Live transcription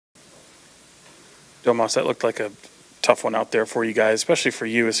Domas, that looked like a tough one out there for you guys, especially for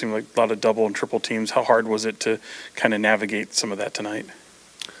you. It seemed like a lot of double and triple teams. How hard was it to kind of navigate some of that tonight?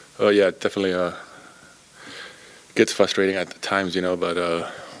 Oh, yeah, it definitely gets frustrating at times,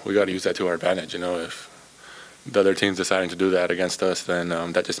 but we got to use that to our advantage. If the other team's deciding to do that against us, then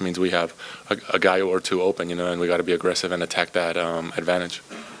that just means we have a guy or two open, and we got to be aggressive and attack that advantage.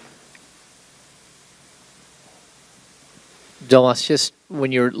 Domas, just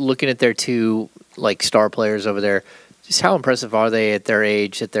when you're looking at their two star players over there, just how impressive are they at their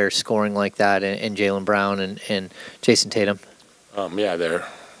age that they're scoring like that, and Jaylen Brown and Jason Tatum? Yeah, they're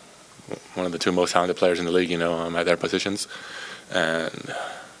one of the two most talented players in the league, at their positions, and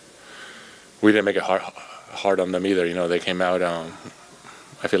we didn't make it hard on them either. They came out.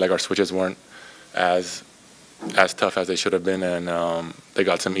 I feel like our switches weren't as tough as they should have been, and they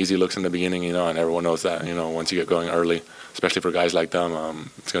got some easy looks in the beginning, and everyone knows that, once you get going early, especially for guys like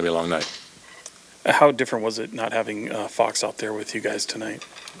them, it's going to be a long night. How different was it not having Fox out there with you guys tonight?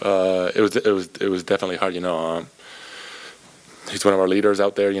 It was definitely hard, He's one of our leaders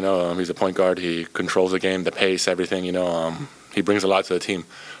out there, He's a point guard. He controls the game, the pace, everything, He brings a lot to the team,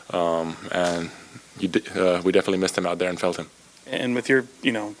 and we definitely missed him out there and felt him. And with your,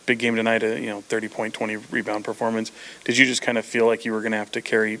 big game tonight, 30-point, 20-rebound performance, did you just kind of feel like you were going to have to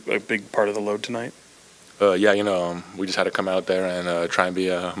carry a big part of the load tonight? Yeah, we just had to come out there and try and be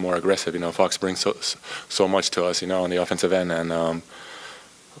more aggressive. Fox brings so much to us, on the offensive end, and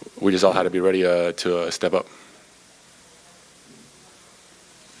we just all had to be ready to step up.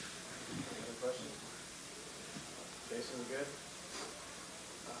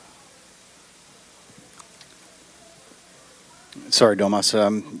 Sorry, Domas.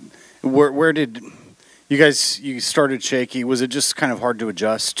 Where did you started shaky? Was it just kind of hard to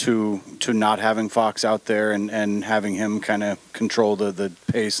adjust to not having Fox out there and having him kind of control the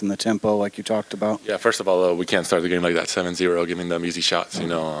pace and the tempo like you talked about? Yeah, first of all, we can't start the game like that, 7-0, giving them easy shots.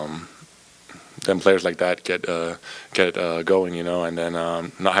 Then players like that get going, and then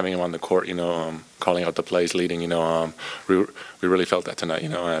not having him on the court, calling out the plays, leading, we really felt that tonight,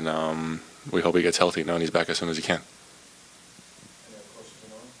 and we hope he gets healthy, and he's back as soon as he can.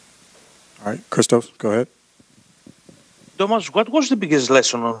 All right, Christos, go ahead. Domas, what was the biggest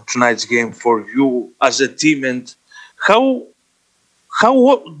lesson on tonight's game for you as a team, and how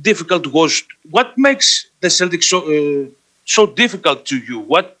difficult was? What makes the Celtics so difficult to you?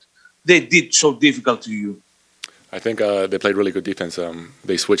 What they did so difficult to you? I think they played really good defense.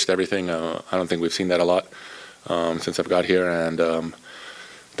 They switched everything. I don't think we've seen that a lot since I've got here, and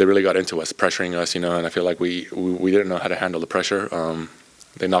they really got into us, pressuring us, and I feel like we didn't know how to handle the pressure.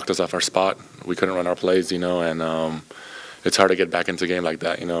 They knocked us off our spot. We couldn't run our plays, and it's hard to get back into a game like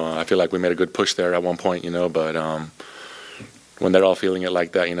that. I feel like we made a good push there at one point, but when they're all feeling it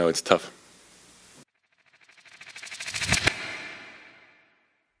like that, it's tough.